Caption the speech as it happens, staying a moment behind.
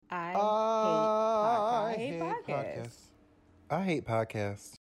I hate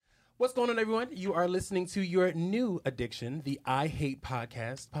podcasts. What's going on, everyone? You are listening to your new addiction, the I Hate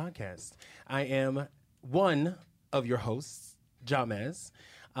podcast. I am one of your hosts, Jamez,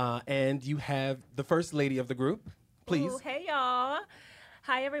 and you have the first lady of the group. Please. Ooh, hey, y'all.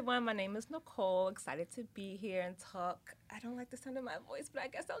 Hi, everyone. My name is Nicole. Excited to be here and talk. I don't like the sound of my voice, but I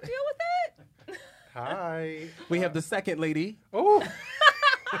guess I'll deal with it. Hi. We have the second lady. Oh.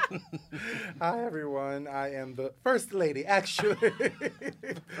 Hi, everyone. I am the first lady, actually.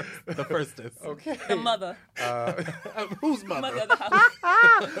 The firstest. Okay. The mother. Whose mother? Mother of the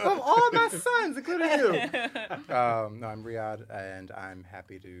house. Of all my sons, including you. No, I'm Riyadh, and I'm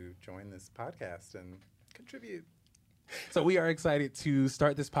happy to join this podcast and contribute. So we are excited to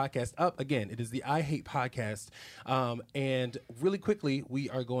start this podcast up. Again, it is the I Hate podcast. And really quickly, we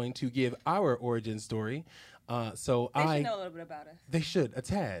are going to give our origin story. They should know a little bit about us. They should, a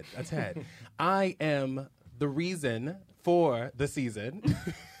tad. I am the reason for the season.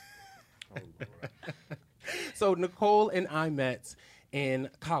 Oh, Lord. So Nicole and I met in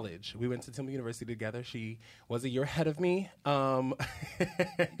college. We went to Temple University together. She was a year ahead of me. You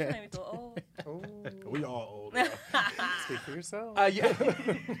made me feel old. Oh. We all old. Speak for yourself. Yeah,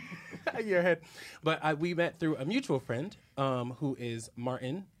 a year ahead. But we met through a mutual friend who is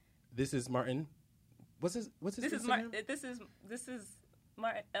Martin. This is Martin. What's his This is Instagram? This is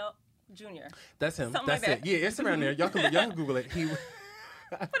Martin L. Jr. That's him. Something That's like it. that. Yeah, it's around there. Y'all can Google it. He.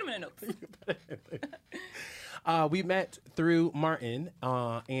 Put him in the notes. We met through Martin,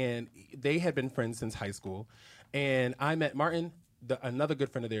 and they had been friends since high school. And I met Martin, another good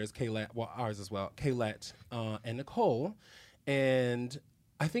friend of theirs, Kaylette, well, ours as well, Kaylette and Nicole. And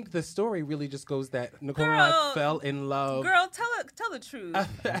I think the story really just goes that Nicole and I Girl. fell in love. Girl, tell the truth.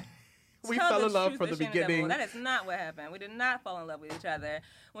 We Tell fell the in love truth from the and shame the devil. beginning. That is not what happened. We did not fall in love with each other.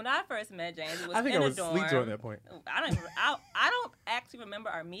 When I first met James, it was I think in I a was dorm. asleep during that point. I don't actually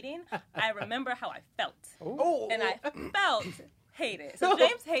remember our meeting. I remember how I felt. Oh, And I felt hated. So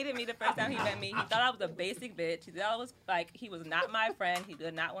James hated me the first time he met me. He thought I was a basic bitch. He thought I was like, he was not my friend. He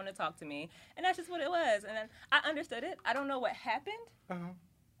did not want to talk to me. And that's just what it was. And then I understood it. I don't know what happened. Uh-huh.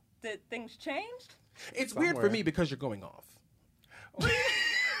 Did things changed? it's weird for Somewhere. me because you're going off.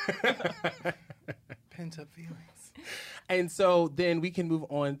 Pent up feelings. And so then we can move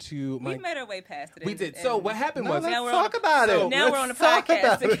on to my. We made our way past it. We did. So what happened No, was. let's Now we're talk on- about so it. Now we're on the Let's talk podcast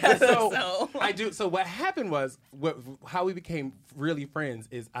about it. together. So So So what happened was, how we became really friends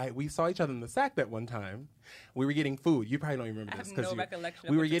is we saw each other in the sack that one time. We were getting food. You probably don't even remember I this have no recollection of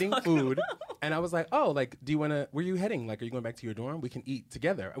we were what you're getting talking food, about. and I was like, "Oh, like, do you want to? Where are you heading? Like, are you going back to your dorm? We can eat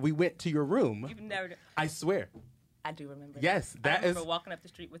together." We went to your room. you've never. I swear. I do remember. Yes, I that remember is- walking up the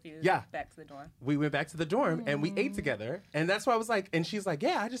street with you. Yeah. Back to the dorm. We went back to the dorm and we ate together, and that's why I was like, and she's like,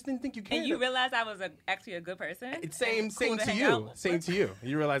 "Yeah, I just didn't think you cared." And you realized I was actually a good person. It's same Cool to hang you. out. Same to you.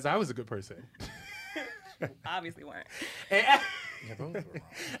 You realized I was a good person. Obviously weren't. And, You both were wrong.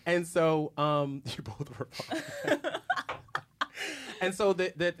 and so you both were wrong. And so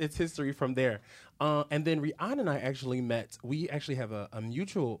that it's history from there. And then Rihanna and I actually met. We actually have a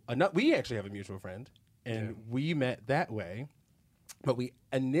mutual friend, and Yeah. we met that way. But we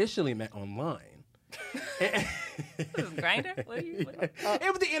initially met online. This is Grindr. What are you?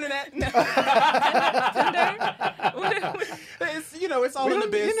 It was the internet. Tinder? It's it's all We in the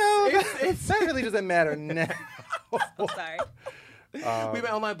don't- biz. you know, It's- that really doesn't matter now. I'm sorry. we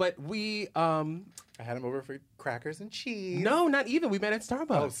met online, but we I had him over for crackers and cheese. no, not even. We met at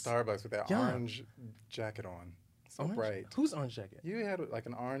Starbucks. Oh, Starbucks with that Yeah. orange jacket on. So Orange? bright. Who's orange jacket? You had like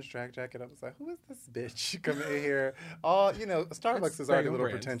an orange track jacket. I was like, who is this bitch coming in here? Oh, Starbucks That's is already a very little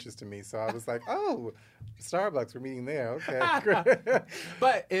on brand. pretentious to me. So I was like, oh, Starbucks, we're meeting there. Okay.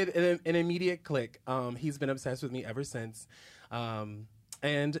 But an immediate click. He's been obsessed with me ever since.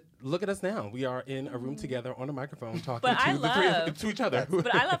 And look at us now. We are in a room together on a microphone talking But I to the three of love- to each other.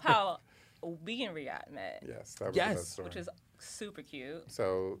 But I love how we and Riyadh met, Yes, that was Yes. the best story. which is super cute.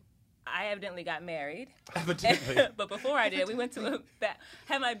 So, I evidently got married. Evidently. But before I did, we went to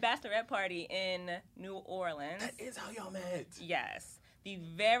had my bachelorette party in New Orleans. That is how y'all met. Yes. The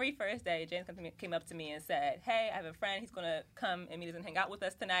very first day, James came up to me and said, "Hey, I have a friend. He's going to come and meet us and hang out with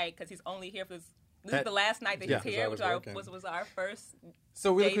us tonight because he's only here for this. This is the last night that Yeah. he's 'Cause I here, was which working. was our first."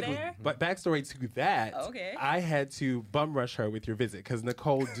 So really Stay quickly, there? but backstory to that, Okay. I had to bum rush her with your visit because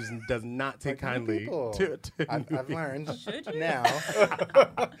Nicole does not take like, new kindly people. to I've learned Should you? now.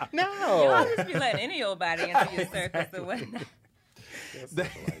 You no. always be letting any old body into your circus or whatnot.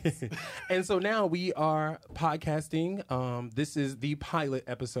 Yes, And so now we are podcasting. This is the pilot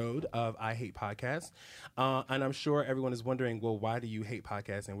episode of I Hate Podcasts. And I'm sure everyone is wondering, well, why do you hate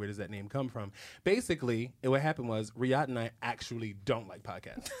podcasts and where does that name come from? Basically, what happened was Riyadh and I actually don't like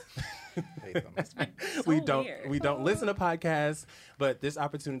podcasts. hate them. we weird. don't listen to podcasts, but this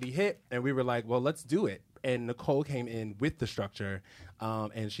opportunity hit and we were like, well, let's do it. And Nicole came in with the structure,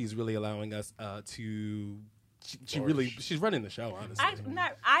 and she's really allowing us to. She's running the show, honestly.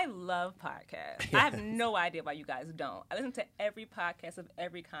 I love podcasts. I have no idea why you guys don't. I listen to every podcast of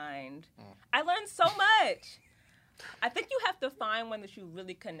every kind. I learn so much. I think you have to find one that you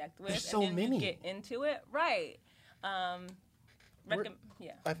really connect with. There's so and then many. You get into it. Right.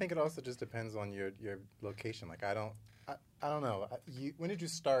 Yeah. I think it also just depends on your location. Like I don't know. When did you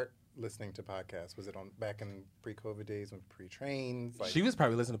start listening to podcasts? Was it back in pre-COVID days when pre-trains? Like, She was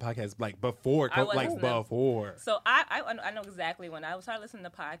probably listening to podcasts like before. I was Like listening. before. So I know exactly when I started listening to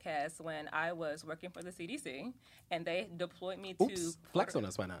podcasts when I was working for the CDC, and they deployed me to Oops, flex on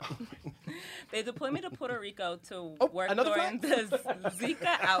us by now. They deployed me to Puerto Rico to Oh, work another during the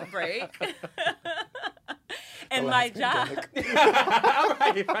Zika outbreak. And The my last job,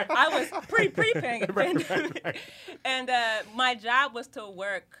 pandemic. Right. I was pre-pandemic. Right. And my job was to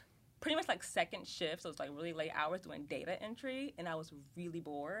work pretty much like second shift, so it's like really late hours doing data entry, and I was really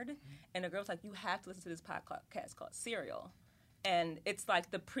bored. And the girl was like, "You have to listen to this podcast called Serial." And it's like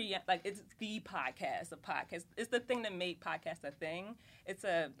it's the podcast of podcasts. It's the thing that made podcasts a thing. It's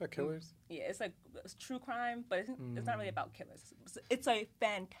About killers? Yeah, it's true crime, but it's not really about killers. It's a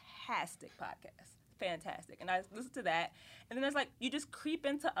fantastic podcast. Fantastic. And I listened to that. And then it's like, you just creep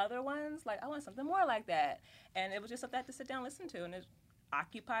into other ones. Like, I want something more like that. And it was just something I had to sit down and listen to. And it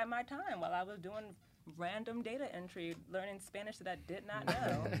occupied my time while I was doing random data entry, learning Spanish that I did not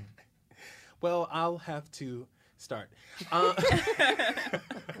know. Well, I'll have to start.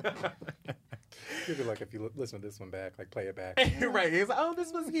 You'd be like, if you listen to this one back, like play it back. Right. It's like, oh,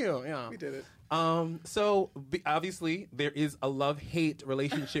 this was you. Yeah. We did it. So obviously there is a love-hate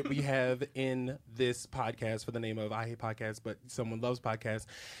relationship we have in this podcast for the name of I Hate Podcasts, but someone loves podcasts.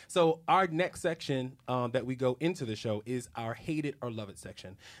 So our next section that we go into the show is our hate it or love it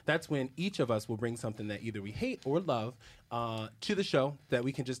section. That's when each of us will bring something that either we hate or love to the show that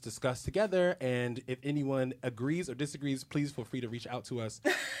we can just discuss together. And if anyone agrees or disagrees, please feel free to reach out to us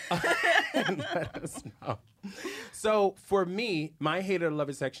and let us know. So for me, my hate it or love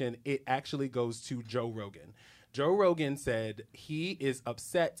it section, it actually goes to Joe Rogan. Joe Rogan said he is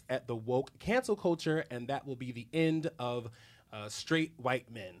upset at the woke cancel culture, and that will be the end of straight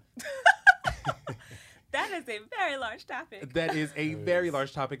white men. That is a very large topic. That is a very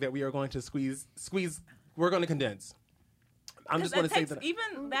large topic that we are going to squeeze. We're going to condense. I'm just going to say that.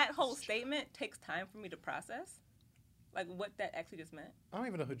 Even that whole statement takes time for me to process. Like what that actually just meant. I don't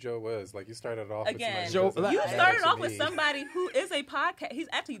even know who Joe was. Like you started off Again, with Joe- somebody who you doesn't started matter off to with me. somebody who is a podcast. He's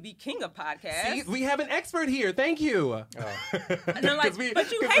actually the king of podcasts. See, we have an expert here. Thank you. Oh. And I'm like, 'Cause we-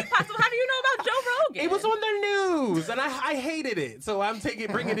 but you hate podcasts. So how do you know about Joe Rogan? It was on the news, and I hated it, so I'm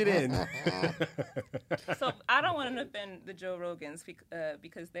bringing it in. So I don't want to offend the Joe Rogans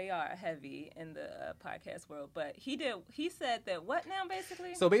because they are heavy in the podcast world. But he said that what now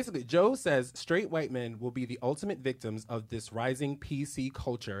basically? So basically, Joe says straight white men will be the ultimate victims of this rising PC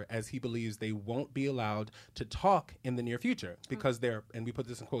culture, as he believes they won't be allowed to talk in the near future because their, and we put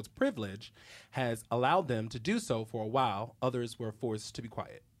this in quotes, privilege has allowed them to do so for a while. Others were forced to be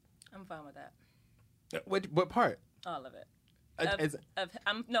quiet. I'm fine with that. What part? All of it.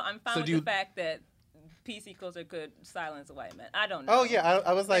 I'm fine So with the fact that PC culture could silence a white man. I don't know. Oh yeah,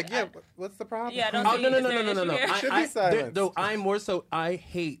 I was like, Like, what's the problem? Yeah, I don't Oh see- no! is there an issue here? It should be silenced. No, I'm more so. I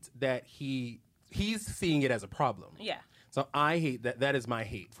hate that he's seeing it as a problem. Yeah. So I hate that. That is my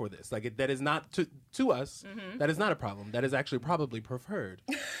hate for this. Like that is not to us. Mm-hmm. That is not a problem. That is actually probably preferred.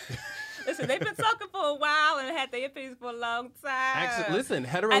 Listen, they've been talking for a while and had their opinions for a long time. Actually, listen,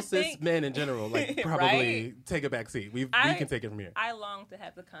 hetero I cis think- men in general, like probably Right? take a back seat. We I- can take it from here. I long to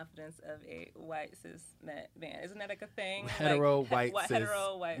have the confidence of a white cis man. Isn't that like a thing? Hetero, like, white, cis,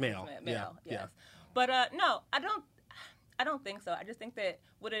 hetero, white, male. cis Yeah, male. yeah. Yes. But no, I don't think so. I just think that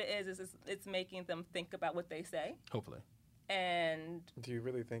what it is it's making them think about what they say. Hopefully. And Do you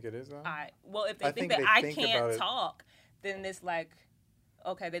really think it is though? if they I think think that they I think can't about it- talk, then it's like,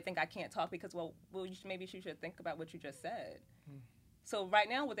 okay, they think I can't talk because maybe you should think about what you just said. So right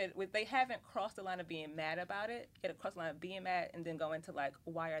now, they haven't crossed the line of being mad about it. It crossed the line of being mad and then go into like,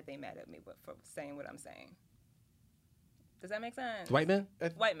 why are they mad at me for saying what I'm saying? Does that make sense? White men?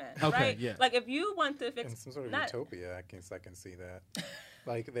 White men, Okay, right? yeah. Like if you want to fix In some sort of not- utopia, I can see that.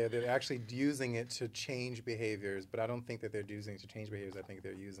 Like they're actually using it to change behaviors, but I don't think that they're using it to change behaviors. I think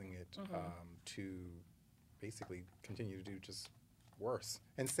they're using it to basically continue to do just worse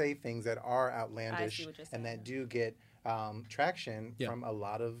and say things that are outlandish and that do get traction from a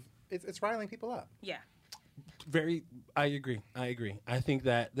lot of. It's riling people up. Yeah. I agree. I think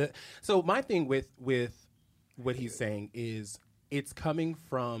that so my thing with what he's saying is it's coming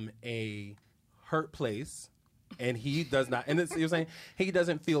from a hurt place. And he does not, and you're saying he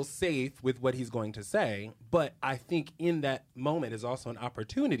doesn't feel safe with what he's going to say. But I think in that moment is also an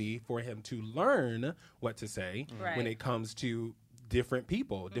opportunity for him to learn what to say when it comes to different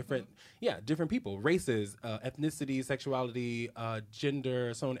people, different people, races, ethnicity, sexuality,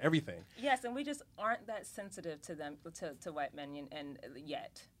 gender, so on, everything. Yes, and we just aren't that sensitive to them, to white men, and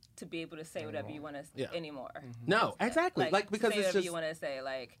yet. To be able to say whatever you want to anymore. No, exactly. Like because say it's whatever just you want to say.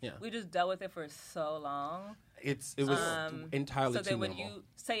 Like we just dealt with it for so long. It was entirely so that when you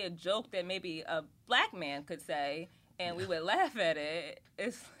say a joke that maybe a black man could say, and we would laugh at it,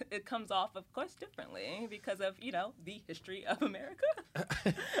 it comes off, of course, differently because of the history of America.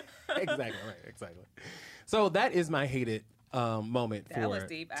 Exactly. So that is my hated moment that for was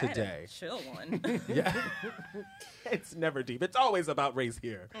deep. today. I had a chill one. Yeah, it's never deep. It's always about race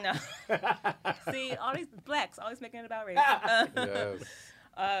here. No, see, all these blacks always making it about race. Yes.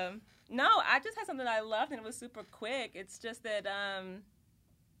 No, I just had something I loved, and it was super quick. It's just that,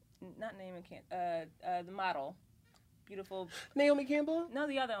 not Naomi Campbell, the model. Beautiful. Naomi Campbell? No,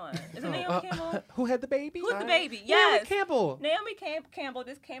 the other one. Is it Naomi Campbell? Who had the baby? Who's the baby? Yes. Naomi Campbell. Naomi Campbell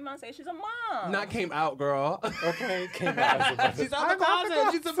just came out and said she's a mom. Not came out, girl. Okay, came out as a mother. She's out the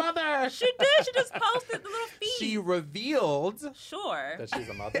closet. She's a mother. She did. She just posted the little feed. She revealed. Sure. That she's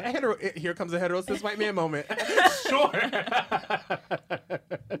a mother? Here comes a hetero cis white man moment. Sure.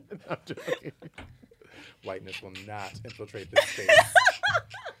 I'm joking. Whiteness will not infiltrate this space.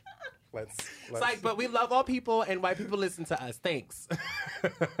 Let's like, but we love all people, and white people listen to us. Thanks.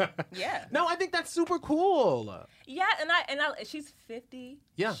 Yeah. No, I think that's super cool. Yeah, and she's 50.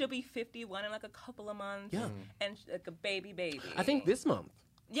 Yeah. She'll be 51 in like a couple of months. Yeah. And like a baby. I think this month.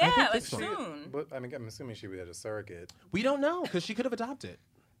 Yeah, like this month. soon. But I mean, I'm assuming she was a surrogate. We don't know because she could have adopted.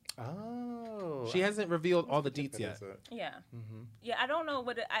 Oh. She hasn't revealed all the deets yet. Yeah. Mm-hmm. Yeah, I don't know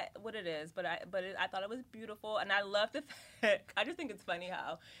what it is, but I thought it was beautiful, and I love the fact. I just think it's funny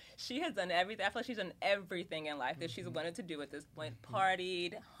how she has done everything. I feel like she's done everything in life that she's wanted to do at this point.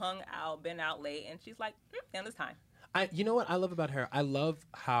 Partied, hung out, been out late, and she's like, now it's time. You know what I love about her? I love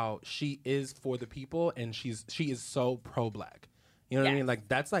how she is for the people, and she is so pro-black. You know what I mean? Like,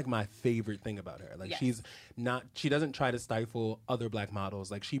 that's like my favorite thing about her. Like, she doesn't try to stifle other black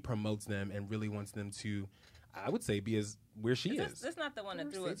models. Like, she promotes them and really wants them to, I would say, be as where she is. This not the one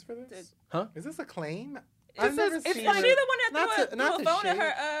that threw it. For this? Huh? Is this a claim? Is she the one that threw a phone at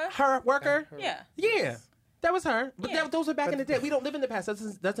her? Her worker? Yeah. Yeah. That was her. But those were back in the day. We don't live in the past.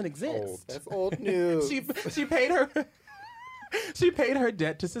 That doesn't exist. That's old news. She paid her... She paid her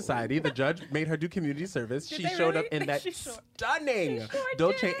debt to society. The judge made her do community service. She showed up in that stunning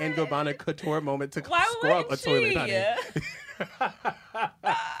Dolce & Gabbana couture moment to scrub a toilet, honey.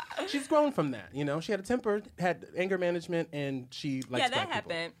 She's grown from that, you know. She had a temper, had anger management, and she likes that black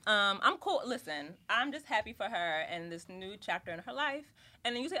people. happened. I'm cool. Listen, I'm just happy for her and this new chapter in her life.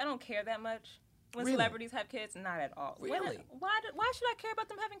 And then you say I don't care that much. When celebrities have kids, not at all. Really? Why should I care about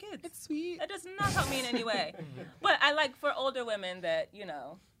them having kids? It's sweet. That does not help me in any way. But I like for older women that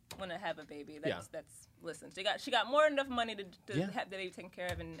want to have a baby. That's listen. She got more than enough money to have the baby taken care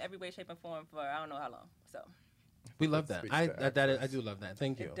of in every way, shape, and form for I don't know how long. So we love that. I do love that.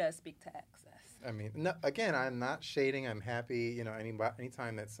 Thank you. It does speak to access. I mean, no, again, I'm not shading. I'm happy. You know,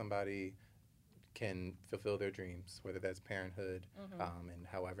 anytime that somebody can fulfill their dreams, whether that's parenthood, and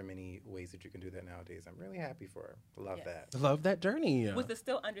however many ways that you can do that nowadays. I'm really happy for her. Love that. Love that journey. With the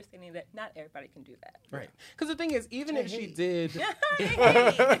still understanding that not everybody can do that. Right. Because the thing is, even if she did,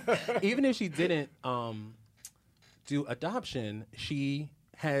 even if she didn't do adoption, she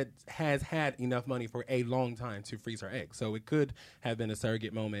has had enough money for a long time to freeze her eggs. So it could have been a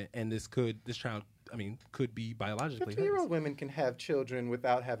surrogate moment, and this child, could be biologically 50-year-old women can have children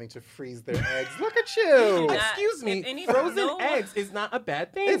without having to freeze their eggs. Look at you. Excuse me. Frozen eggs is not a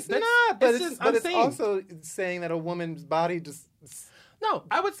bad thing. It's not, but it's also saying that a woman's body just... No,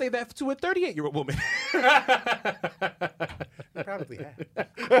 I would say that to a 38-year-old woman. You probably have.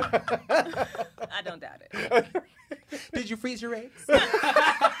 I don't doubt it. Did you freeze your eggs?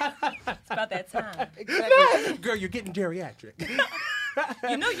 It's about that time. Exactly. Girl, you're getting geriatric.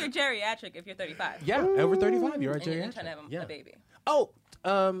 You know you're geriatric if you're 35. Yeah, over 35, you're a geriatric. You're trying to have a baby. Oh,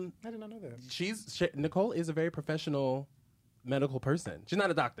 I did not know that. Nicole is a very professional medical person. She's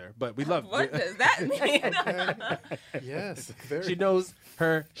not a doctor, but we love What does that mean? Yes, very. She knows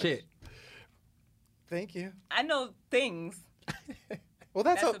her shit. Thank you. I know things. Well,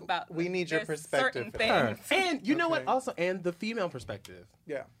 that's That's how about. we need your there's perspective. certain for that. things. And you know what? Okay. Also, and the female perspective.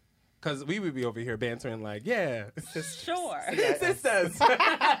 Yeah. Because we would be over here bantering like, yeah. Sure. Sisters.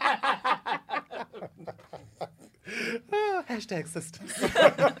 Hashtag sisters.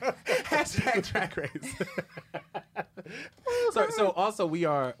 Hashtag Drag Race. So also we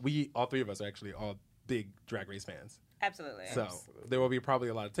all three of us are actually all big Drag Race fans. Absolutely. So there will be probably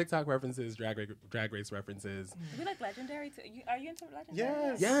a lot of TikTok references, Drag Race references. We like Legendary too. Are you into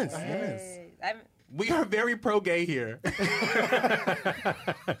Legendary? Yes. Yes. I'm, We are very pro-gay here.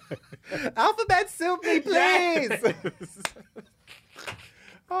 Alphabet Soup me, please.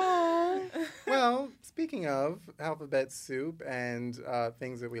 Oh, well, speaking of Alphabet Soup and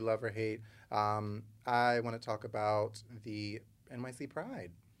things that we love or hate, I want to talk about the NYC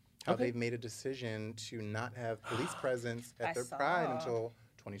Pride. How Okay. they've made a decision to not have police presence I at their saw. Pride until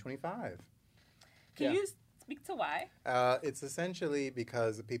 2025. can Yeah. you speak to why? It's essentially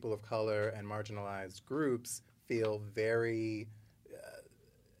because the people of color and marginalized groups feel very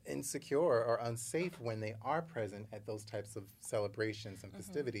insecure or unsafe when they are present at those types of celebrations and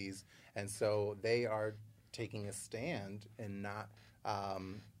festivities. And so they are taking a stand and not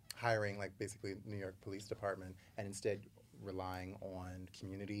hiring, like, basically New York Police Department, and instead relying on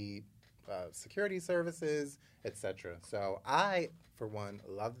community security services, etc. So I, for one,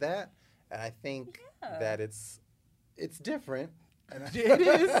 love that. And I think that it's different. And It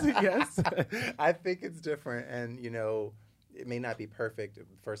is, yes. I think it's different, and it may not be perfect the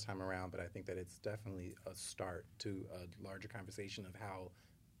first time around, but I think that it's definitely a start to a larger conversation of how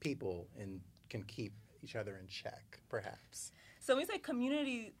people can keep each other in check, perhaps. So when you say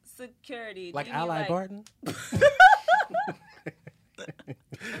community security, Like do you mean Ally Barton?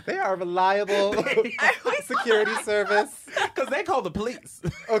 They are a reliable security service. Because they call the police.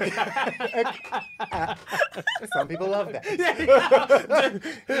 Okay. Some people love that.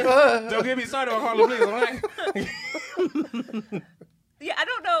 Don't get me started on calling the police, all right? Yeah,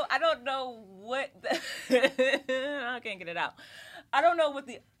 I don't know what. I can't get it out. I don't know what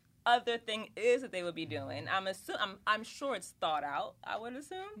the other thing is that they would be doing. I'm sure it's thought out. I would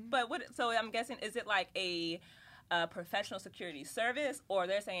assume, but so I'm guessing, is it like a professional security service, or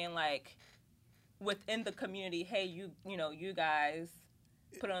they're saying like within the community, hey, you guys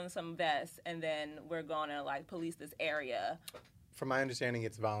put on some vests and then we're going to like police this area. From my understanding,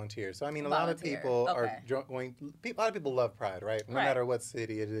 it's volunteer. So, I mean, a lot of Volunteer, people okay. are going. A lot of people love Pride, right? No Right. matter what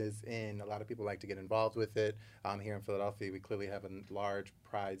city it is in, a lot of people like to get involved with it. Here in Philadelphia, we clearly have a large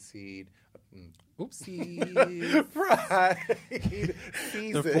Pride seed. Oopsie. Pride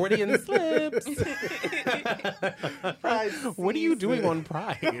season. The Freudian slips. Pride What are you doing season. on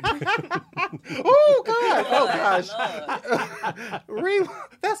Pride? Oh God! Oh gosh!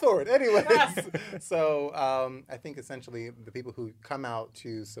 Fast forward. Anyways, so I think essentially the people who come out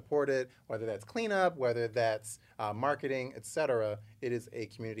to support it, whether that's cleanup, whether that's marketing, etc., it is a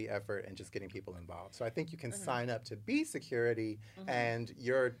community effort and just getting people involved. So I think you can sign up to be security, and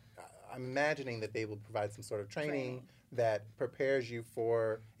I'm imagining that they will provide some sort of training that prepares you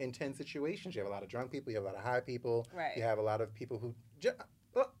for intense situations. You have a lot of drunk people, you have a lot of high people, Right. you have a lot of people who.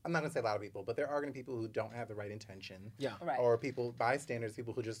 Well, I'm not going to say a lot of people, but there are going to be people who don't have the right intention. Yeah. Right. Or bystanders,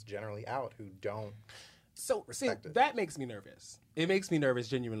 people who just generally out, who don't. So, see, Respect it. that makes me nervous. It makes me nervous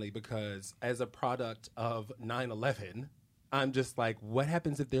genuinely because as a product of 9/11, I'm just like, what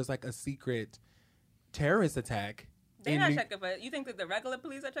happens if there's like a secret terrorist attack? They're not checking for. You think that the regular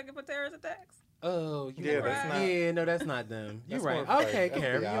police are checking for terrorist attacks? Oh, Yeah, that's not- Yeah, no, that's not them. You're That's right. more Okay, like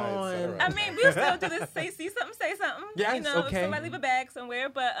carry FBI, on. etc. I mean, we'll still do this. See something, say something. Yes, you know, okay. if somebody leave a bag somewhere.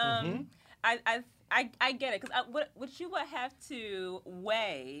 But I get it, because what you would have to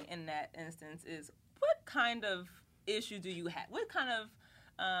weigh in that instance is what kind of issue do you have? What kind of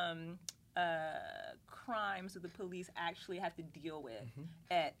crimes do the police actually have to deal with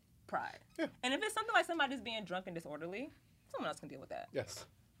at Pride? Yeah. And if it's something like somebody's being drunk and disorderly, someone else can deal with that. Yes.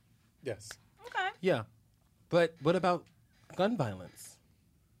 Yes. Okay. Yeah. But what about gun violence?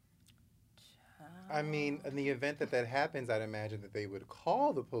 I mean, in the event that happens, I'd imagine that they would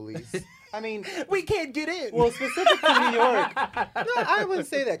call the police. I mean, We can't get in. well, specific to New York. No, I wouldn't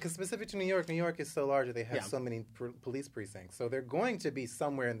say that, because specific to New York is so large that they have Yeah. so many police precincts. So they're going to be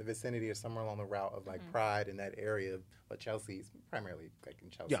somewhere in the vicinity or somewhere along the route of like Pride in that area. But Chelsea's primarily like in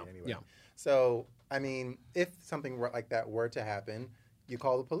Chelsea Yeah, anyway. yeah. So, I mean, if something like that were to happen, you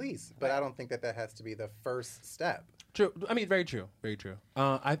call the police. But I don't think that has to be the first step. True. I mean, very true. Very true.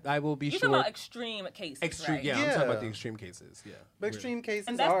 I will be You're sure. talking about extreme cases, Extreme. right? Yeah, I'm Yeah. talking about the extreme cases. Yeah. But extreme cases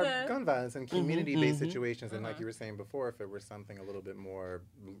And that's are the- gun violence and community-based situations. And like you were saying before, if it were something a little bit more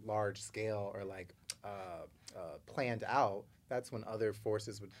large scale or like planned out, that's when other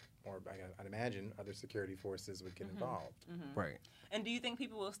forces would, or I'd imagine other security forces would get involved. Right. And do you think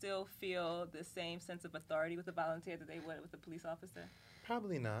people will still feel the same sense of authority with a volunteer that they would with a police officer?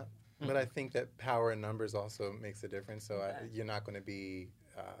 Probably not. But I think that power in numbers also makes a difference. So Okay. you're not going to be,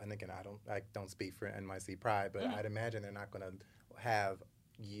 and again, I don't speak for NYC Pride, but I'd imagine they're not going to have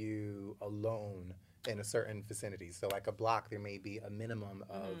you alone in a certain vicinity. So like a block, there may be a minimum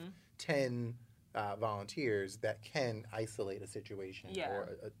of 10 volunteers that can isolate a situation Yeah. or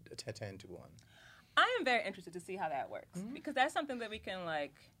a 10 to 1. I am very interested to see how that works because that's something that we can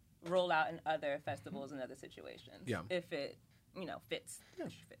like roll out in other festivals and other situations. Yeah. If it, fits. Yeah.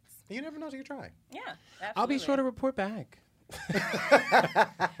 Fits. You never know till you try. Yeah. I'll be absolutely. sure to report back.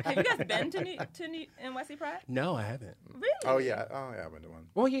 Have you guys been to NYC Pride? No, I haven't. Really? Oh yeah, I went to one.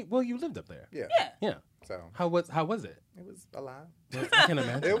 Well, you lived up there. Yeah. Yeah. Yeah. So How was it? it was a lot. I can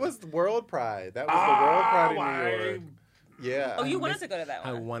imagine. It was World Pride. That was the World Pride in New York. Yeah. Oh, you wanted to go to that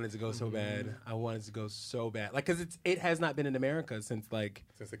I one? wanted to go so bad. I wanted to go so bad. Like, cause it has not been in America since like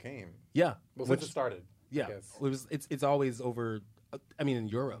Since it came. yeah. Well, Which- since it started. yeah. I guess. It's always over. I mean, in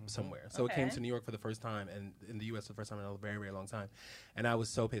Europe somewhere. So it came Okay. to New York for the first time, and in the U.S. for the first time in a very, very long time. And I was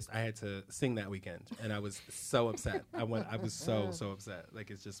so pissed. I had to sing that weekend, and I was so upset. I was so upset. Like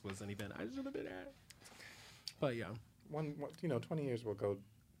it just was an event I should have been at. But yeah, 20 years we'll go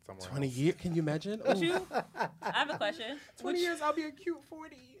somewhere 20 else. years. Can you imagine? Would Ooh. you? I have a question. 20 years, I'll be a cute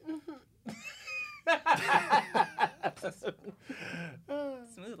 40.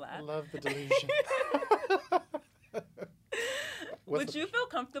 Smooth I laugh. love the delusion. Would you feel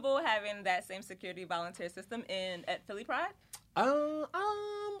comfortable having that same security volunteer system at Philly Pride?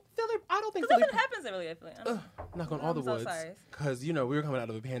 Philly, I don't think Because Philly. nothing happens at really at Philly. I don't know. Knock on all the I'm so woods, sorry. because we were coming out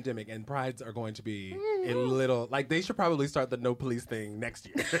of a pandemic, and prides are going to be a little like they should probably start the no police thing next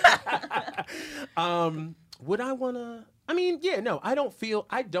year. Would I want to? I mean, yeah, no, I don't feel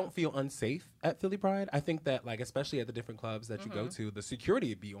unsafe at Philly Pride. I think that like especially at the different clubs that you go to, the security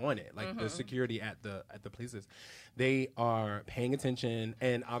would be on it. Like the security at the places, they are paying attention,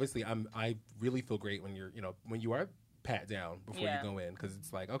 and obviously I really feel great when you are pat down before Yeah. you go in, because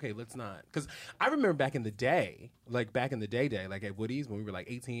it's like, okay, let's not, because I remember back in the day like at Woody's when we were like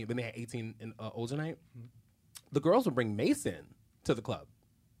 18, when they had 18 and older night, the girls would bring mace in to the club.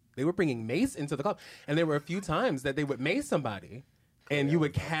 They were bringing mace into the club, and there were a few times that they would mace somebody and you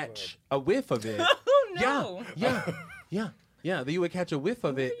would catch a whiff of it. Oh, no. Yeah. That you would catch a whiff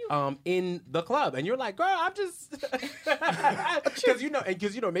of it in the club, and you're like, "Girl, I'm just," because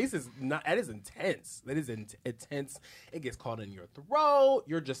mace is not. That is intense. That is intense. It gets caught in your throat.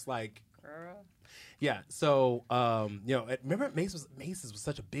 You're just like, Girl. yeah. So, remember Mace was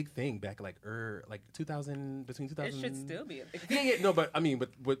such a big thing back like 2000 between 2000. It should still be a big Yeah. No, but I mean,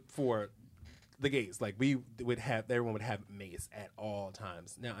 but for the gays, like everyone would have mace at all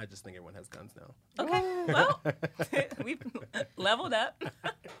times. Now I just think everyone has guns now. Okay, well, we've leveled up.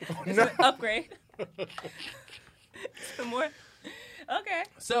 It's an upgrade. Some more. Okay.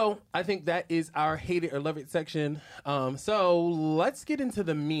 So I think that is our hate it or love it section. So let's get into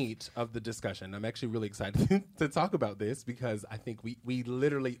the meat of the discussion. I'm actually really excited to talk about this because I think we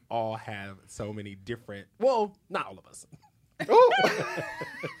literally all have so many different. Well, not all of us.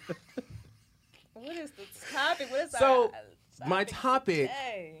 What is the topic? What is So, our my topic-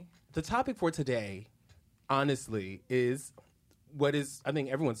 today? The topic for today, honestly, is what is I think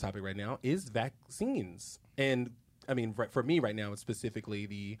everyone's topic right now is vaccines. And I mean, for me right now, it's specifically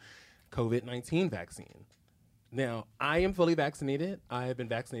the COVID-19 vaccine. Now, I am fully vaccinated. I have been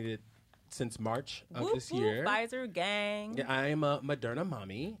vaccinated since March of Whoop, this whoop, year. Pfizer gang. Yeah, I am a Moderna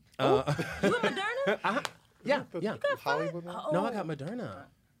mommy. You a Moderna? Yeah. Hollywood one? Oh. No, I got Moderna.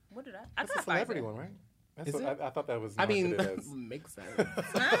 What did I? I That's got a celebrity Pfizer. one, right? That's Is what, I thought that was I mean, marketed as. makes sense.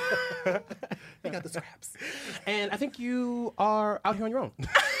 They got the scraps. And I think you are out here on your own.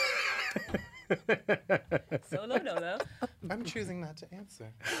 Solo dolo. I'm choosing not to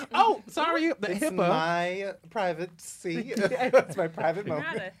answer. Oh, sorry, the It's HIPAA. my privacy. It's my private Not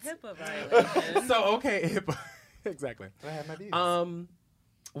moment. a HIPAA violation. So okay, HIPAA. Exactly. I have my views.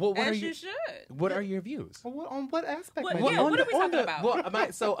 Well, what are As you? you should. What are your views? Well, on what aspect? What- my yeah, views? what are we talking about?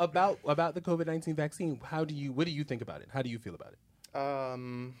 Well, so about the COVID-19 vaccine. What do you think about it? How do you feel about it?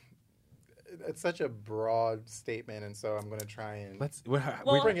 It's such a broad statement, and so I'm going to try and.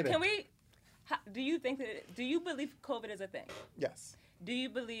 Well, bring it in. can we? Do you think that? Do you believe COVID is a thing? Yes. Do you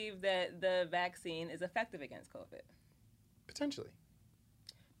believe that the vaccine is effective against COVID? Potentially.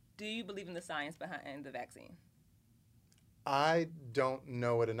 Do you believe in the science behind the vaccine? I don't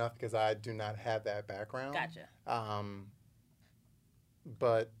know it enough because I do not have that background. Gotcha.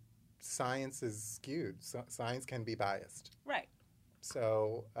 But science is skewed. Science can be biased. Right.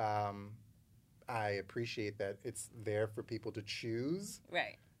 So I appreciate that it's there for people to choose.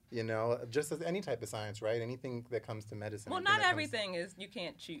 Right. You know, just as any type of science, right? Anything that comes to medicine. Well, not everything is you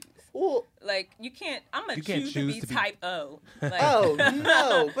can't choose. Well, Like you can't. I'm gonna You can't choose choose to to be be- type O. Like, oh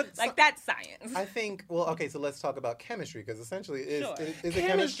no, but like that's science. I think. Well, okay, so let's talk about chemistry because essentially, Sure. is it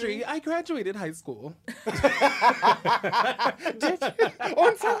chemistry? I graduated high school. Did you?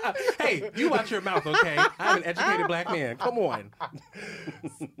 On time? Hey, you watch your mouth, okay? I'm an educated black man. Come on.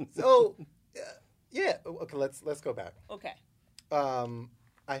 So, yeah. Okay, let's go back. Okay.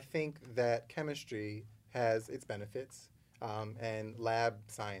 I think that chemistry has its benefits, and lab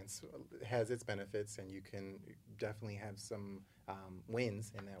science has its benefits, and you can definitely have some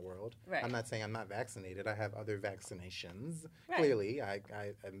wins in that world. Right. I'm not saying I'm not vaccinated. I have other vaccinations. Right. Clearly, I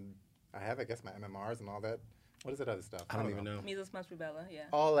have, I guess, my MMRs and all that. What is that other stuff? I don't even know. Measles, mumps, rubella. Yeah.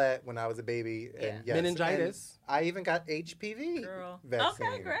 All that when I was a baby. Yeah. And yes, Meningitis. and I even got HPV Girl. vaccine.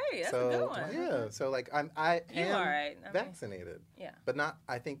 Okay, great. That's so, a good one. Yeah. So like I You am all right. I mean, vaccinated. yeah. But not.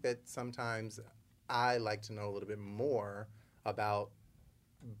 I think that sometimes I like to know a little bit more about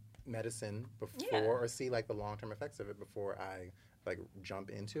medicine before, Yeah. or see like the long term effects of it before I like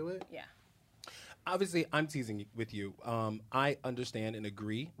jump into it. Yeah. Obviously, I'm teasing with you. I understand and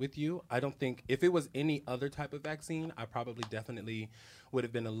agree with you. I don't think if it was any other type of vaccine, I probably definitely would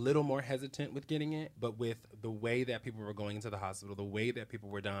have been a little more hesitant with getting it. But with the way that people were going into the hospital, the way that people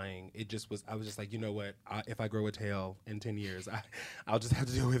were dying, I was just like, you know what? If I grow a tail in 10 years, I'll just have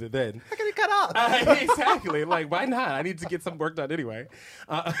to deal with it then. I get it cut off. Exactly. Like, why not? I need to get some work done anyway.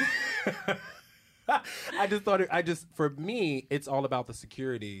 I just thought for me, it's all about the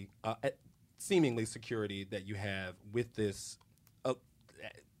security, seemingly security that you have with this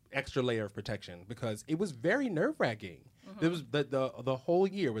extra layer of protection, because it was very nerve-wracking. It was the whole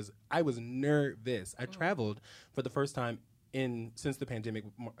year I was nervous. I traveled for the first time since the pandemic,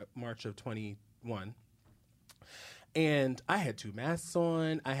 March of 21. And I had 2 masks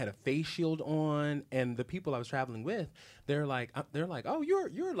on. I had a face shield on, and the people I was traveling with, they're like, oh,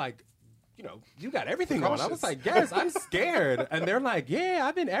 you're like, you know, you got everything on. I was like, yes, I'm scared. And they're like, yeah,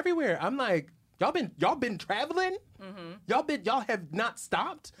 I've been everywhere. I'm like, y'all been traveling? Mm-hmm. Y'all have not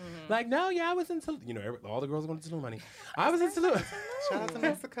stopped? Mm-hmm. Like, no, yeah, I was in Tulum. You know, all the girls going to Tulum, honey. I was in Tulum. Shout out to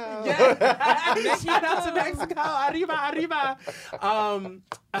Mexico. Yeah. Shout out to Mexico. Arriba.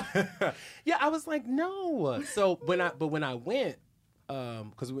 Yeah, I was like, no. So when I went,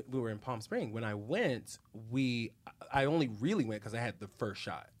 because we were in Palm Springs, when I went, I only really went because I had the first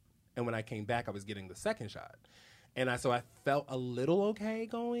shot. And when I came back, I was getting the second shot. And so I felt a little okay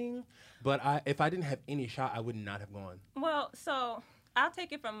going, but if I didn't have any shot, I would not have gone. Well, so I'll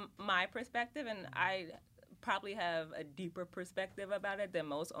take it from my perspective, and I probably have a deeper perspective about it than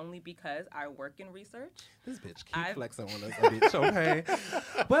most, only because I work in research. This bitch keep flexing on us, bitch, okay?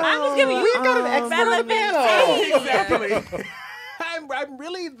 Well, I'm just giving you. We've got an expert on the panel. Exactly. I'm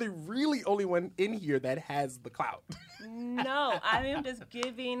really the really only one in here that has the clout. No, I am just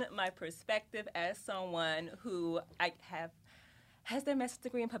giving my perspective as someone who has their master's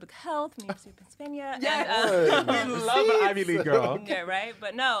degree in public health from the University of Pennsylvania. Yes, And, we love an Ivy League girl. yeah, right.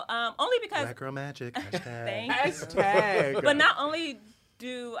 But no, only because Black Girl Magic. Hashtag. Thank you. Hashtag. But not only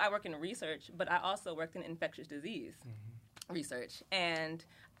do I work in research, but I also worked in infectious disease research. And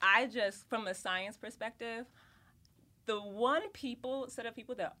I just, from a science perspective, the one set of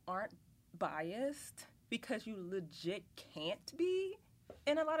people that aren't biased, because you legit can't be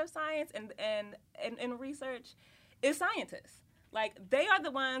in a lot of science and in research, is scientists. Like, they are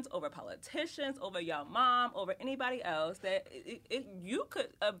the ones over politicians, over your mom, over anybody else, that you could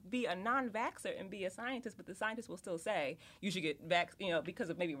be a non-vaxxer and be a scientist, but the scientist will still say you should get because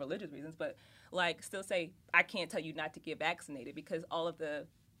of maybe religious reasons, but like still say, I can't tell you not to get vaccinated, because all of the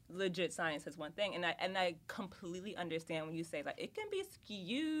legit science is one thing, and I completely understand when you say, like, it can be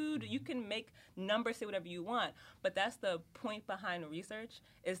skewed, you can make numbers say whatever you want, but that's the point behind research,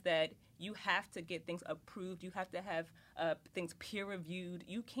 is that you have to get things approved, you have to have things peer reviewed.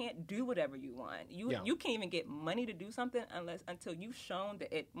 You can't do whatever you want. You can't even get money to do something until you've shown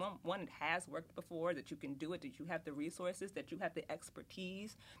that it has worked before, that you can do it, that you have the resources, that you have the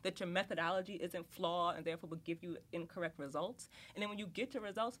expertise, that your methodology isn't flawed and therefore will give you incorrect results. And then when you get your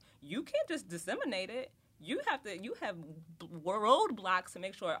results, you can't just disseminate it. You have roadblocks to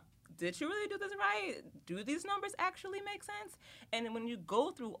make sure did you really do this right? Do these numbers actually make sense? And when you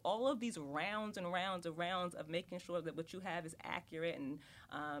go through all of these rounds and rounds and rounds of making sure that what you have is accurate and,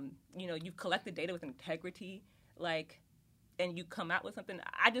 you collect the data with integrity, and you come out with something,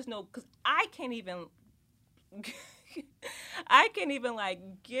 I just know, because I can't even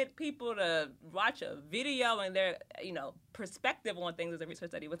get people to watch a video and their, perspective on things as a research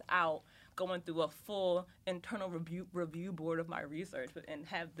study without going through a full internal review board of my research and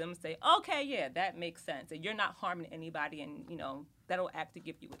have them say, okay, yeah, that makes sense. And you're not harming anybody, and, that'll actually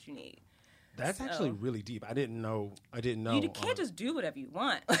give you what you need. That's actually really deep. I didn't know. You can't just do whatever you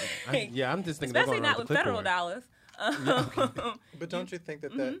want. I'm just thinking. Especially not with federal dollars. But don't you think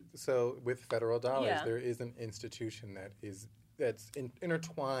that so with federal dollars, there is an institution that's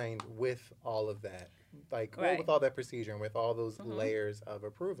intertwined with all of that, with all that procedure and with all those layers of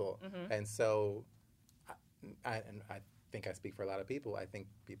approval, and so I think I speak for a lot of people. I think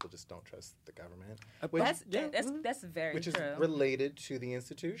people just don't trust the government. That's very which true. Is related to the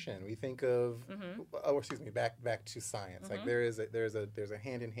institution. We think of, back to science. Like there's a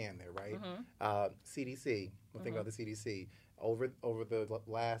hand in hand there, right? CDC. We'll think about the CDC. Over the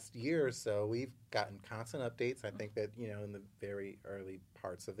last year or so, we've gotten constant updates. I think that in the very early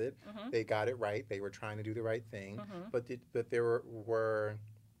parts of it, they got it right. They were trying to do the right thing, but there were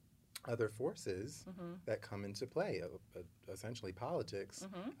other forces that come into play, essentially politics.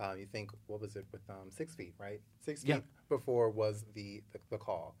 You think, what was it with 6 feet, right? 6 feet before was the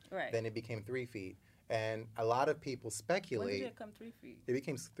call. Right. Then it became 3 feet. And a lot of people speculate. When did it come 3 feet? It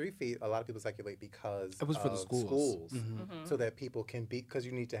became 3 feet. A lot of people speculate because it was for the schools. So that people can be, because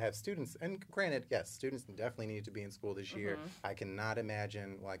you need to have students. And granted, yes, students definitely need to be in school this year. I cannot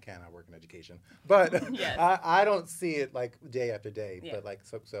imagine. Well, I can. I work in education, but I don't see it like day after day. Yeah. But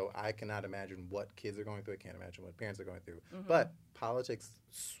so I cannot imagine what kids are going through. I can't imagine what parents are going through. But politics,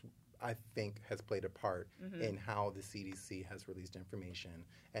 I think, has played a part in how the CDC has released information.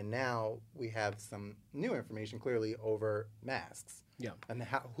 And now we have some new information, clearly, over masks. Yeah. And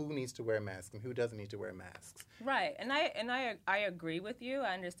who needs to wear masks and who doesn't need to wear masks. Right. And I agree with you.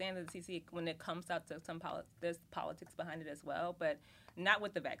 I understand that the CDC, when it comes out to there's politics behind it as well, but not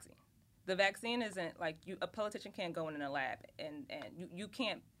with the vaccine. The vaccine isn't a politician can't go in a lab and you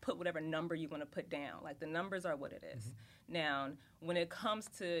can't put whatever number you want to put down. The numbers are what it is. Now, when it comes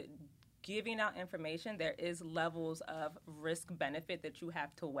to giving out information, there is levels of risk benefit that you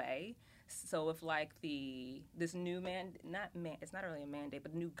have to weigh. So if this new it's not really a mandate,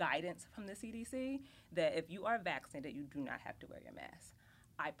 but new guidance from the CDC that if you are vaccinated, you do not have to wear your mask.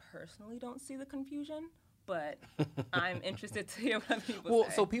 I personally don't see the confusion, but I'm interested to hear what people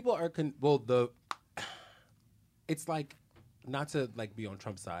say. So people are it's not to be on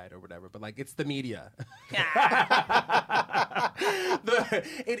Trump's side or whatever, but it's the media.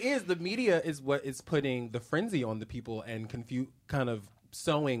 The media is what is putting the frenzy on the people and kind of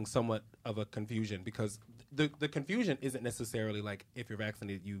sowing somewhat of a confusion, because the confusion isn't necessarily if you're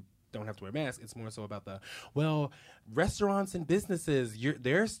vaccinated you don't have to wear masks. It's more so about restaurants and businesses,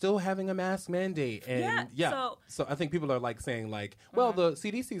 they're still having a mask mandate. And so I think people are saying the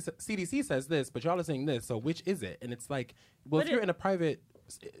CDC says this, but y'all are saying this, so which is it? And it's if you're in a private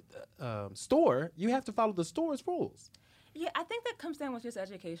store, you have to follow the store's rules. Yeah, I think that comes down with just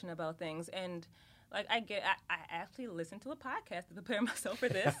education about things. And I actually listened to a podcast to prepare myself for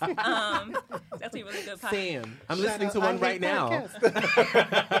this. It's actually a really good podcast. Sam, I'm listening to one right now. No,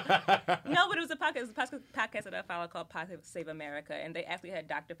 but it was a podcast. It was a podcast that I follow called Podcast Save America, and they actually had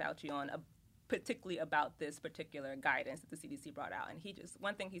Dr. Fauci on, particularly about this particular guidance that the CDC brought out. And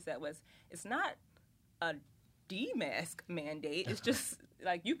one thing he said was, it's not a de-mask mandate. It's just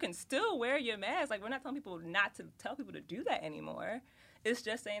you can still wear your mask. We're not telling people not to tell people to do that anymore. It's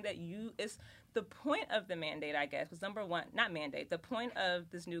just saying that it's the point of the mandate, I guess, was number one, not mandate. The point of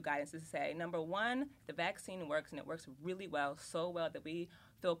this new guidance is to say, number one, the vaccine works, and it works really well, so well that we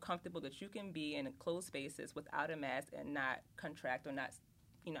feel comfortable that you can be in closed spaces without a mask and not contract or not,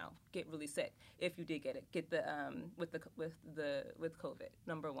 get really sick if you did get the with COVID.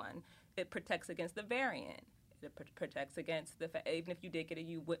 Number one, it protects against the variant. It protects against even if you did get it,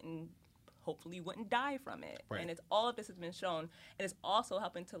 you hopefully wouldn't die from it. Right. And all of this has been shown, and it's also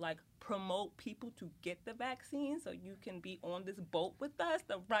helping to promote people to get the vaccine, so you can be on this boat with us,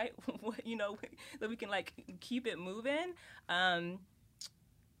 so we can keep it moving.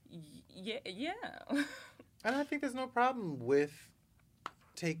 Yeah. And I think there's no problem with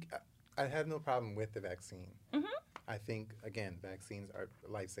I have no problem with the vaccine. I think, again, vaccines are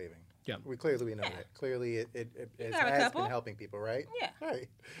life-saving. Yeah. We know that. Clearly, it has been helping people, right? Yeah. Right.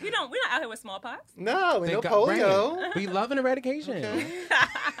 We're not out here with smallpox. No, no polio. Right. We love an eradication.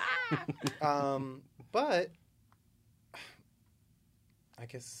 Okay. But I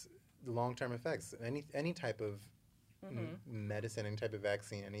guess the long-term effects, any type of medicine, any type of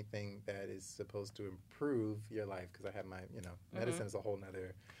vaccine, anything that is supposed to improve your life, because I have my, medicine is a whole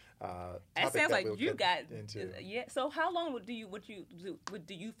nother topic It sounds like we'll you get got into. Yeah. So how long do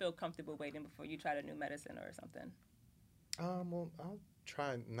you feel comfortable waiting before you try a new medicine or something? Well, I'll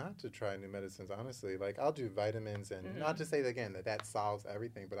try not to try new medicines, honestly. Like, I'll do vitamins, and not to say, again, that solves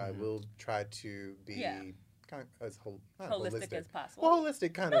everything, but I will try to be kind of as holistic as possible. Well,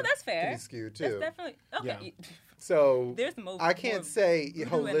 holistic kind of that's fair. can be skewed, too. That's definitely, okay. Yeah. So There's more, I can't say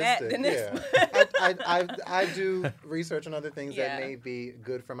holistic. Than this. I do research on other things that may be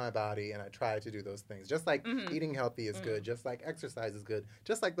good for my body, and I try to do those things. Just like eating healthy is good, just like exercise is good,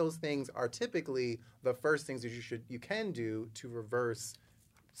 just like those things are typically the first things that you can do to reverse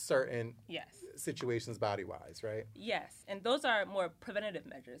certain situations body-wise, right? Yes, and those are more preventative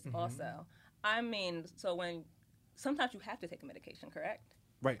measures also. I mean, so sometimes you have to take a medication, correct?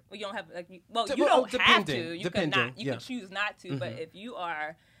 Right. Well, you don't have you don't have to. You could not. You yeah. could choose not to. But if you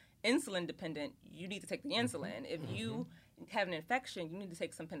are insulin dependent, you need to take the insulin. If you have an infection, you need to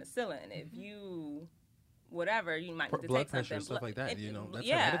take some penicillin. If you whatever, you might need to blood take pressure, something. stuff like that. That's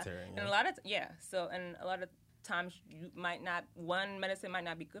hereditary. Yeah. And a lot of times you might not. One medicine might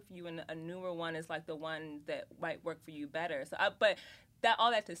not be good for you, and a newer one is like the one that might work for you better. So, but all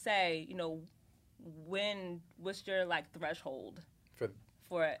that to say, what's your like threshold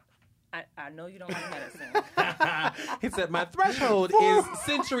for it? I know you don't like medicine. He said my threshold is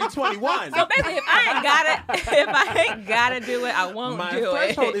Century 21. So basically, if I ain't gotta do it, I won't do it.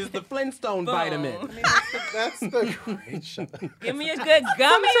 My threshold is the Flintstone vitamin. I mean, that's the great show. Give me a good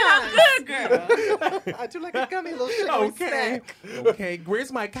gummy, and I'm good, girl. I do like a gummy little sugary snack. Okay,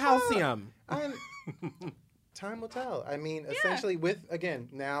 where's my calcium? Time will tell. I mean, essentially,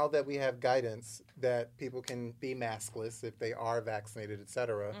 now that we have guidance that people can be maskless if they are vaccinated,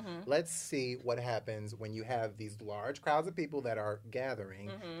 etc., let's see what happens when you have these large crowds of people that are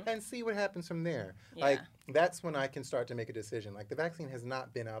gathering and see what happens from there. Yeah. Like, that's when I can start to make a decision. Like, the vaccine has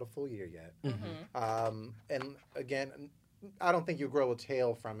not been out a full year yet. And again, I don't think you grow a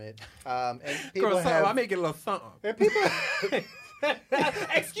tail from it. And people I make it a little something. And people...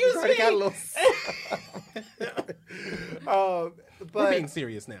 Excuse me. Got a little... but We're being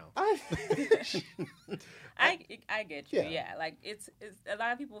serious now. I get you. Yeah, like it's a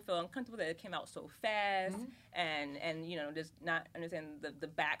lot of people feel uncomfortable that it came out so fast, and just not understand the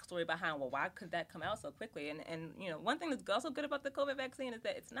backstory behind why could that come out so quickly. And one thing that's also good about the COVID vaccine is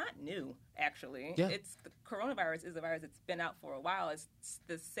that it's not new. Actually, the coronavirus is a virus that's been out for a while. It's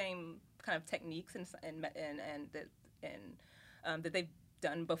the same kind of techniques that they've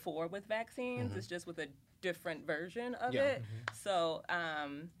done before with vaccines. It's just with a different version of it. So,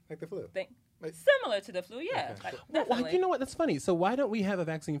 like the flu. Similar to the flu, yeah. Okay. Definitely. You know what? That's funny. So why don't we have a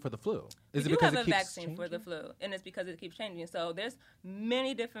vaccine for the flu? Is we it because do have it a keeps vaccine changing? for the flu, and it's because it keeps changing. So there's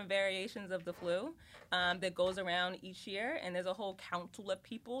many different variations of the flu that goes around each year, and there's a whole council of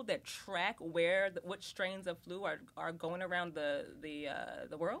people that track which strains of flu are going around the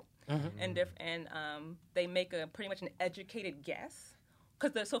world, and they make pretty much an educated guess.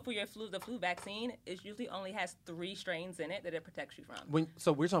 Because for the flu vaccine, it usually only has 3 strains in it that it protects you from.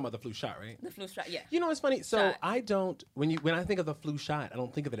 So we're talking about the flu shot, right? The flu shot, yeah. You know what's funny? So Shot. I don't when I think of the flu shot, I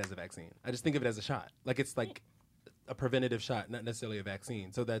don't think of it as a vaccine. I just think of it as a shot. Like it's like a preventative shot, not necessarily a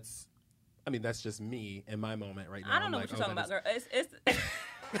vaccine. So that's just me in my moment right now. I don't know what you're talking about, girl. It's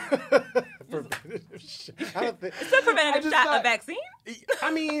Preventative shot. I don't think... It's a preventative shot, a vaccine.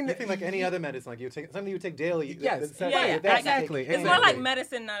 I mean, You think like any other medicine, like something you take daily. Yes. Yeah, that's exactly. It's more like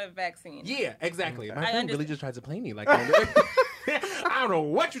medicine, not a vaccine. Yeah, exactly. Okay. My I friend really understand. just tried to play me like I don't know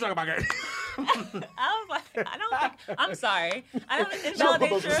what you're talking about, girl. I was like, I don't think. I'm sorry. I don't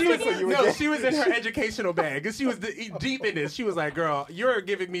invalidate your opinion. She was in her educational bag. She was deep in this. She was like, girl, you're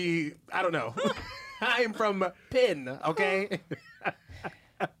giving me, I don't know. I'm from Penn, okay?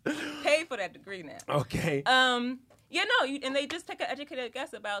 Pay for that degree now. Okay. And they just take an educated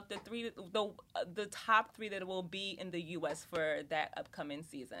guess about the top 3 that will be in the U.S. for that upcoming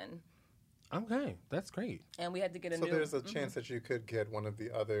season. Okay, that's great. And we had to get a So new. there's a chance that you could get one of the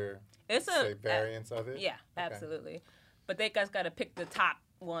other It's variants of it? Yeah, absolutely. But they guys got to pick the top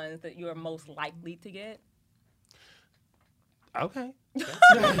ones that you're most likely to get. Okay.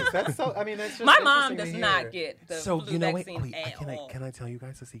 That's so. I mean, that's just My mom interesting does to not hear. get the So flu you know, vaccine at all. can I tell you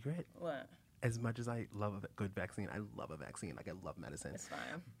guys a secret? What? As much as I love a good vaccine, I love a vaccine. Like I love medicine. It's fine.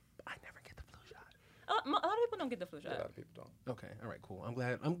 I never get the flu shot. A lot of people don't get the flu A shot. lot of people don't. Okay, all right, cool. I'm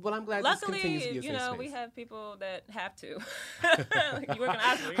glad. I'm glad. Luckily, this continues to be a you safe know, space. we have people that have to. Like, you work in a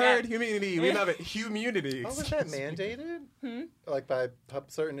hospital. Herd immunity. We love it. Humunity. Oh, was that mandated? Like by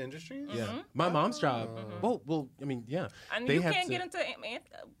certain industries? Yeah, my mom's job. Oh. Well, I mean, yeah. And They you have can't to- get into.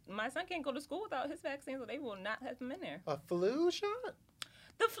 My son can't go to school without his vaccine, so they will not have him in there. A flu shot?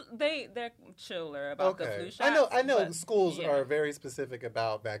 They're chiller about the flu shot. I know. but, Schools yeah. are very specific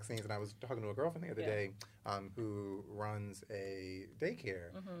about vaccines, and I was talking to a girlfriend the other Yeah. day who runs a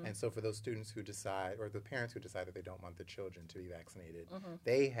daycare, and so for those students who decide, or the parents who decide that they don't want the children to be vaccinated,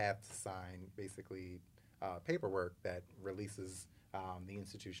 they have to sign basically paperwork that releases the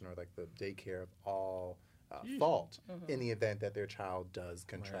institution or like the daycare of all fault in the event that their child does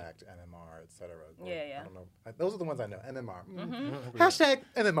contract MMR, et cetera. Or, Yeah. I don't know. Those are the ones I know. MMR. Mm-hmm. Hashtag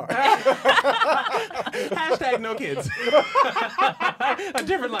MMR. Hashtag no kids. A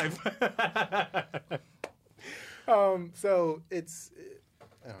different life. So it's,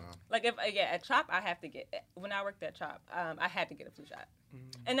 I don't know. Like at CHOP, I have to get. When I worked at CHOP, I had to get a flu shot,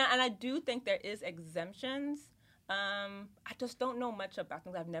 and I do think there is exemptions. I just don't know much about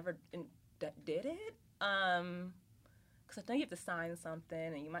them. I've never did it. Because I know you have to sign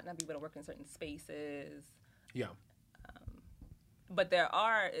something, and you might not be able to work in certain spaces. Yeah. But they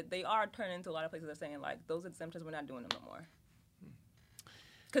are turning into a lot of places that are saying like those exemptions, we're not doing them no more.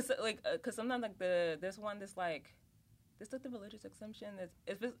 Because sometimes like there's the religious exemption.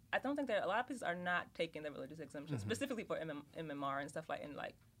 I don't think a lot of places are not taking the religious exemption specifically for MMR and stuff like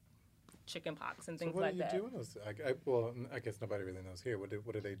chicken pox and things like that. So what do you do in those? I guess nobody really knows here. What do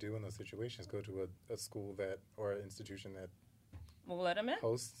they do in those situations? Go to a school or an institution that We'll let them in.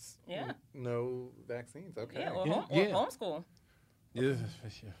 hosts no vaccines. Okay. Yeah, or homeschool. Yeah.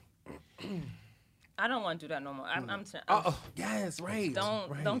 I don't want to do that no more. I'm Oh, yes, right.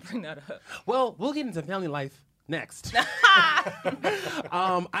 right. Don't bring that up. Well, we'll get into family life next.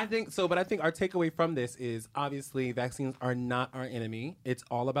 I think so, but I think our takeaway from this is obviously vaccines are not our enemy. It's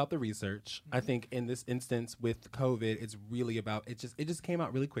all about the research. I think in this instance with COVID, it's really about it just came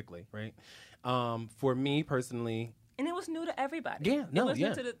out really quickly, right? For me personally, And it was new to everybody. Yeah, no, it was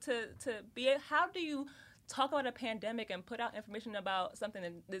yeah. new to be. How do you talk about a pandemic and put out information about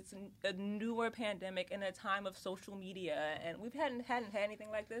something that's a newer pandemic in a time of social media? And we hadn't had anything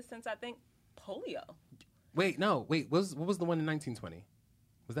like this since I think polio. Wait. What was the one in 1920?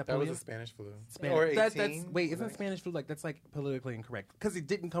 Was that polio? That was a Spanish flu. Spanish. Or 18. Isn't Spanish flu that's like politically incorrect? Because it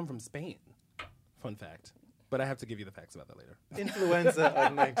didn't come from Spain. Fun fact. But I have to give you the facts about that later. Influenza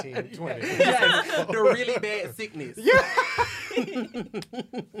of 1920. Yes, the really bad sickness. Yeah.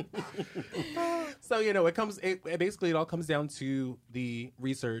 So it all comes down to the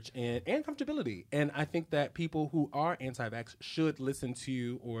research and comfortability. And I think that people who are anti-vax should listen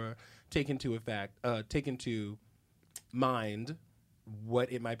to or take into mind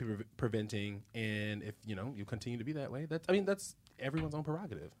what it might be preventing, and if you continue to be that way, that's everyone's own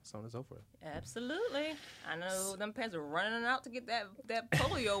prerogative, so on and so forth. Absolutely. I know them parents are running out to get that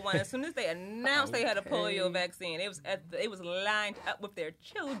polio one. As soon as they announced they had a polio vaccine, it was lined up with their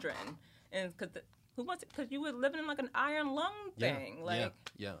children, and because you were living in like an iron lung thing,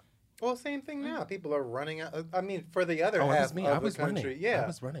 yeah. Well, same thing now. People are running out. I mean, for the other Oh, it half was me. of I was the country, running. yeah, I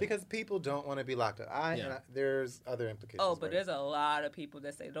was running. because people don't want to be locked up. There's other implications. Oh, but right? there's a lot of people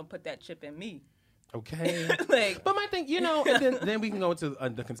that say, "Don't put that chip in me." Okay. Like, but my thing, and then we can go into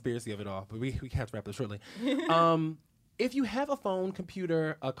the conspiracy of it all, but we have to wrap this shortly. If you have a phone,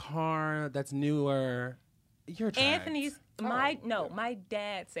 computer, a car that's newer, you're tracked. My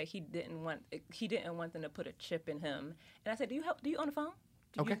dad said he didn't want them to put a chip in him, and I said, do you own a phone?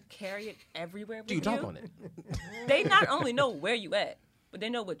 Do you carry it everywhere with Do you talk on it? They not only know where you at, but they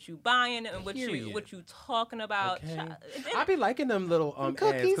know what you buying and what Period. you talking about. Okay. I be liking them little ads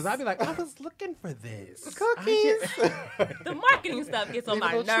because I be like, I was looking for this. Cookies. The marketing stuff gets on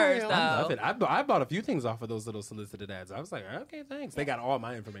my Leave a little nerves, trail. though. I love it. I bought a few things off of those little solicited ads. I was like, okay, thanks. They got all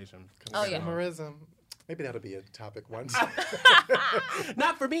my information. Oh, yeah. Consumerism. Maybe that'll be a topic once.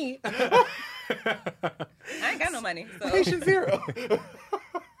 Not for me. I ain't got no money. So. Patient zero.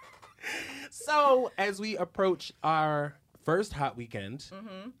 So as we approach our first hot weekend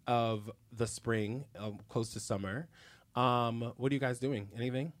of the spring, close to summer, what are you guys doing?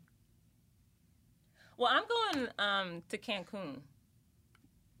 Anything? Well, I'm going to Cancun.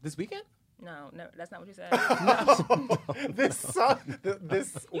 This weekend? No, that's not what you said. This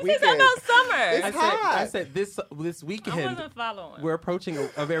You weekend. said something about summer. It's hot. I said this I weekend. wasn't following. We're approaching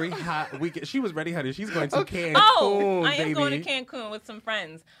a very hot weekend. She was ready, honey. She's going to Cancun, I am baby. going to Cancun with some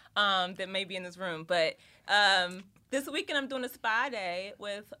friends that may be in this room. But this weekend I'm doing a spa day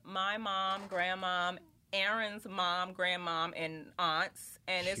with my mom, grandmom, Aaron's mom, grandmom, and aunts.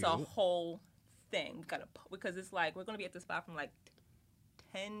 And it's a Cute. whole thing. Because it's like we're going to be at the spa from like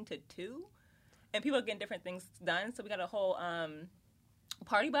 10 to 2. And people are getting different things done. So we got a whole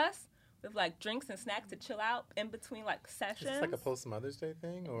party bus with like drinks and snacks to chill out in between like sessions. Is this like a post Mother's Day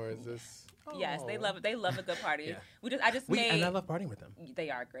thing, or is this? Yes, they Oh. love it. They love a good party. Yeah. I And I love partying with them. They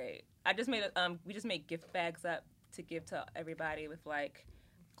are great. We just made gift bags up to give to everybody with like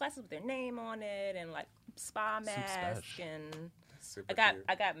glasses with their name on it and like spa mask special. and Super cute.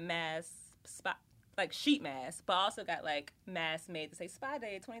 I got masks, spa like sheet masks, but I also got like masks made to say Spa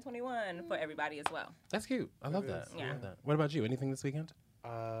Day 2021 for everybody as well. That's cute. I love It that. is, I yeah. love that. What about you? Anything this weekend?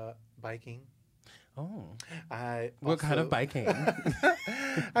 Biking. Oh. What kind of biking?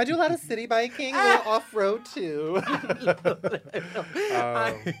 I do a lot of city biking, a little off-road too.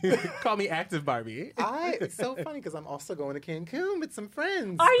 Call me active Barbie. It's so funny because I'm also going to Cancun with some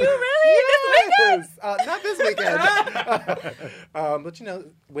friends. Are you really? Yes! Not this weekend. But you know,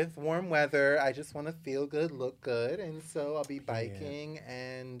 with warm weather, I just want to feel good, look good, and so I'll be biking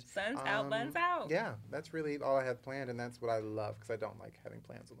and Sun's out, buns out. Yeah, that's really all I have planned, and that's what I love because I don't like having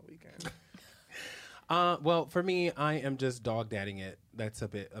plans on the weekend. Well, for me, I am just dog dadding it. That's a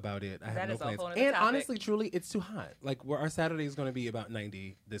bit about it. I have That no is a plans. whole nother And topic. honestly, truly, it's too hot. Like, our Saturday is going to be about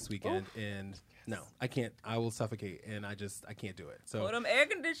 90 this weekend, and no, I can't. I will suffocate, and I can't do it. So Pull them air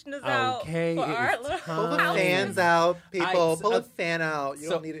conditioners out Okay, for it our is little time. Pull the houses. fans out, people. Pull a a fan out. You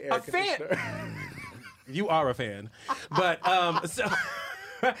don't need an air a fan- conditioner. You are a fan, but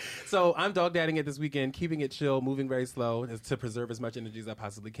so I'm dog dadding it this weekend, keeping it chill, moving very slow to preserve as much energy as I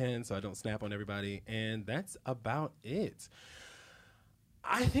possibly can, so I don't snap on everybody, and that's about it.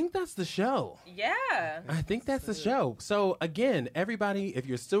 I think that's the show. Yeah. I think that's the show. So again, everybody, if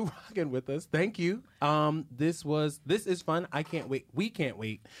you're still rocking with us, thank you. This is fun. I can't wait. We can't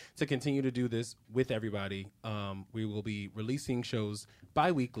wait to continue to do this with everybody. We will be releasing shows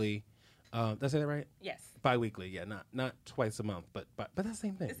bi-weekly. Did I say that right? Yes. Bi-weekly, yeah, not twice a month, but that's the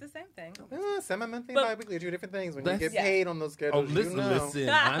same thing. It's the same thing. Semi-monthly, But- bi-weekly are two different things. When you That's- get Yeah. paid on those schedules, listen, you know. listen.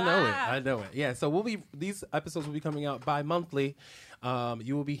 I know it. Yeah, so these episodes will be coming out bi-monthly.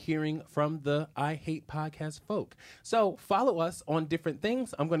 You will be hearing from the I Hate Podcast folk. So follow us on different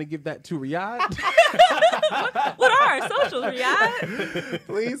things. I'm going to give that to Riyadh. What are our socials, Riyadh?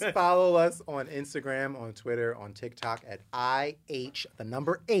 Please follow us on Instagram, on Twitter, on TikTok at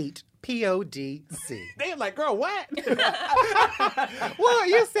IH8 PODC. They're like, girl, what? Well,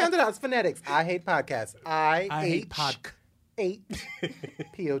 you sounded out. It's phonetics. I hate podcasts. I hate IH8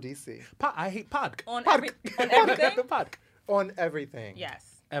 PODC. I hate pod. on Pod- everything? Pod. On everything. Yes.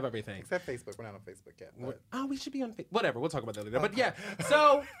 Have everything. Except Facebook. We're not on Facebook yet. But Oh, we should be on Facebook. Whatever, we'll talk about that later. But yeah,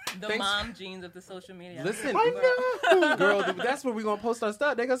 so The thanks. mom genes of the social media. Listen, I know. girl, that's where we're gonna post our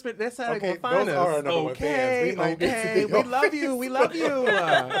stuff. That's how Okay, they're gonna find those us. are our number one fans. We might need to Okay, be we on love you. We love you.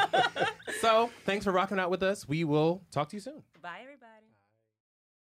 So, thanks for rocking out with us. We will talk to you soon. Bye, everybody.